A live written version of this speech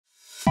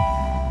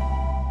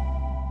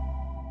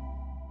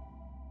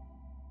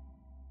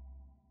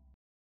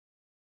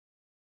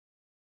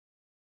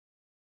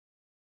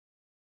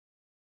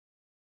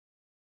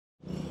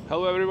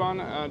Hello everyone,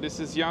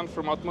 this is Jan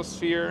from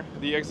Atmosphere,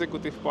 the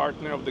executive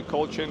partner of the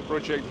cold chain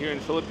project here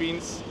in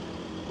Philippines.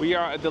 We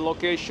are at the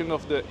location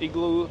of the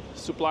Igloo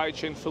Supply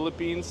Chain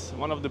Philippines,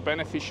 one of the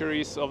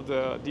beneficiaries of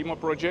the DEMO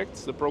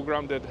project, the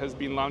program that has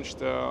been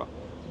launched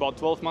about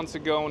 12 months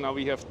ago. Now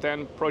we have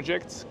 10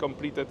 projects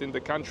completed in the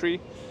country.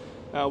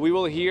 We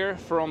will hear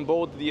from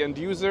both the end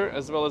user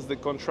as well as the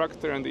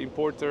contractor and the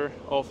importer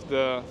of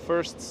the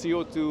first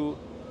CO2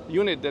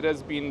 unit that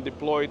has been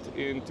deployed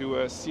into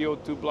a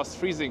CO2 Blast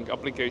Freezing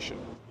application.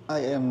 I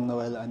am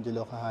Noel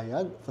Angelo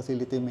Kahayag,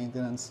 Facility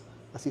Maintenance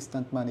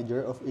Assistant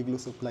Manager of Igloo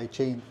Supply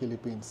Chain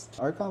Philippines.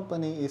 Our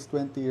company is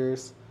 20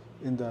 years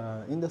in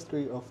the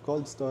industry of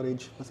cold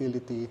storage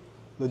facility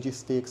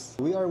logistics.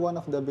 We are one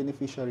of the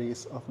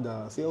beneficiaries of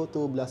the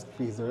CO2 Blast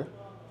Freezer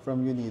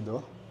from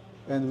UNIDO,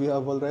 and we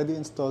have already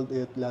installed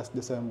it last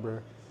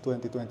December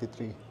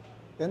 2023.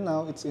 And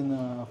now it's in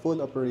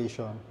full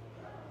operation.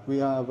 We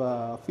have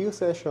a few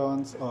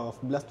sessions of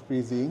blast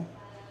freezing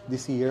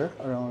this year,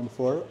 around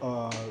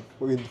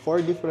with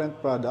 4 different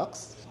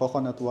products: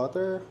 coconut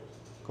water,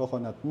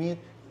 coconut meat,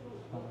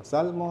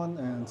 salmon,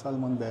 and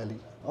salmon belly.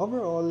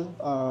 Overall,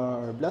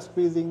 our blast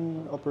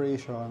freezing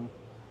operation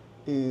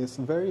is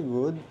very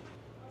good.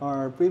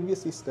 Our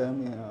previous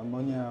system,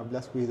 ammonia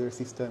blast freezer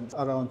system, is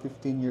around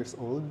 15 years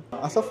old.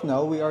 As of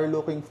now, we are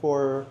looking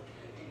for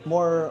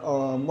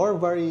more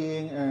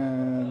varying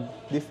and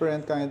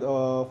different kind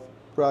of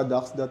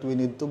products that we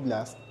need to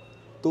blast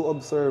to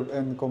observe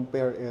and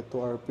compare it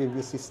to our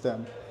previous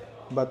system.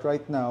 But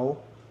right now,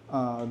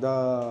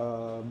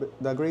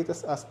 the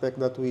greatest aspect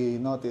that we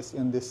noticed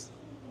in this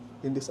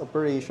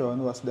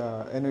operation was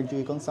the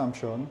energy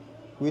consumption,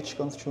 which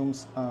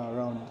consumes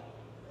around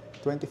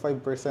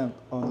 25%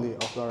 only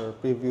of our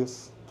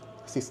previous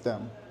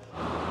system.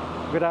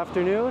 Good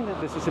afternoon.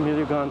 This is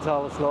Emilio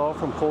Gonzalez-Lao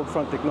from Cold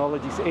Front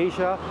Technologies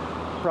Asia,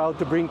 proud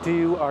to bring to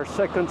you our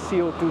second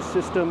CO2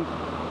 system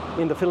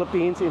in the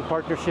Philippines in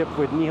partnership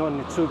with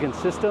Nihon Nitsugen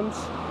Systems,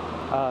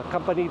 a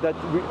company that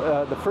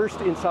the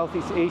first in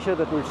Southeast Asia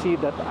that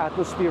received that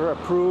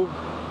Atmosphere-approved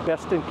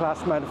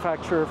best-in-class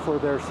manufacturer for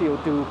their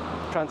CO2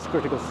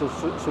 transcritical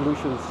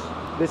solutions.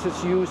 This is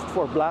used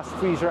for blast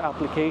freezer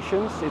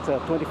applications. It's a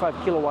 25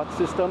 kilowatt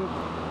system.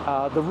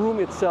 The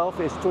room itself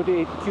is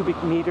 28 cubic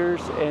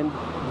meters, and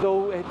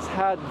though it's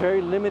had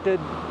very limited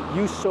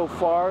use so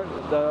far,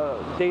 the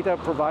data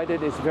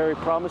provided is very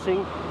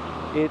promising.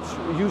 It's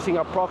using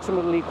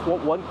approximately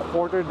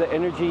 1/4 the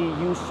energy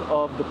use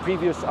of the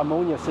previous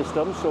ammonia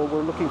system, so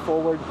we're looking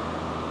forward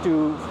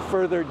to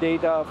further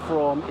data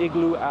from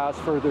Igloo as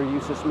further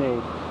use is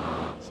made.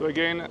 So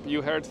again,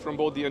 you heard from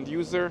both the end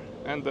user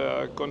and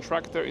the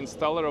contractor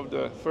installer of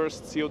the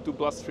first CO2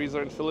 Blast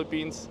Freezer in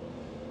Philippines.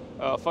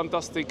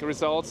 Fantastic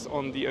results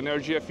on the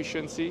energy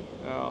efficiency,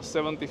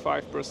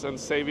 75%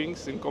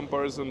 savings in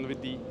comparison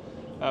with the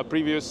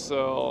previous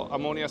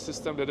ammonia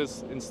system that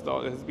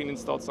has been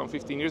installed some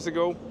 15 years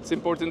ago. It's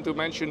important to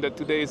mention that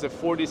today is a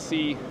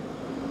 40°C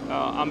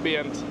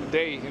ambient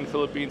day in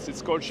Philippines. It's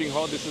scorching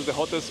hot. This is the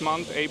hottest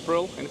month,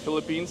 April, in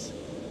Philippines.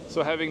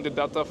 So having the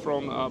data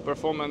from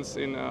performance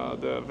in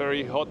the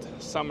very hot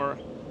summer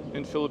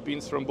in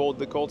Philippines from both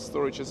the cold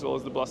storage as well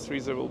as the blast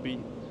freezer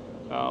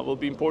will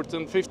be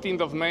important.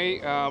 15th of May,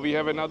 we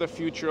have another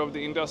Future of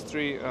the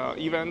Industry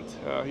event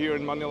here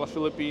in Manila,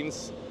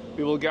 Philippines.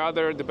 We will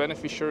gather the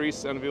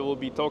beneficiaries and we will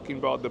be talking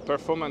about the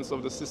performance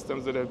of the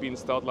systems that have been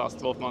installed last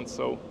 12 months.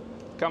 So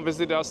come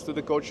visit us to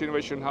the Cold Chain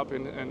Innovation Hub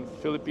in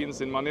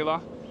Philippines in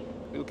Manila.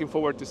 Looking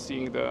forward to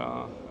seeing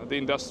the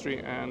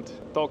industry and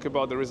talk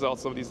about the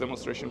results of these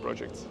demonstration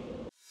projects.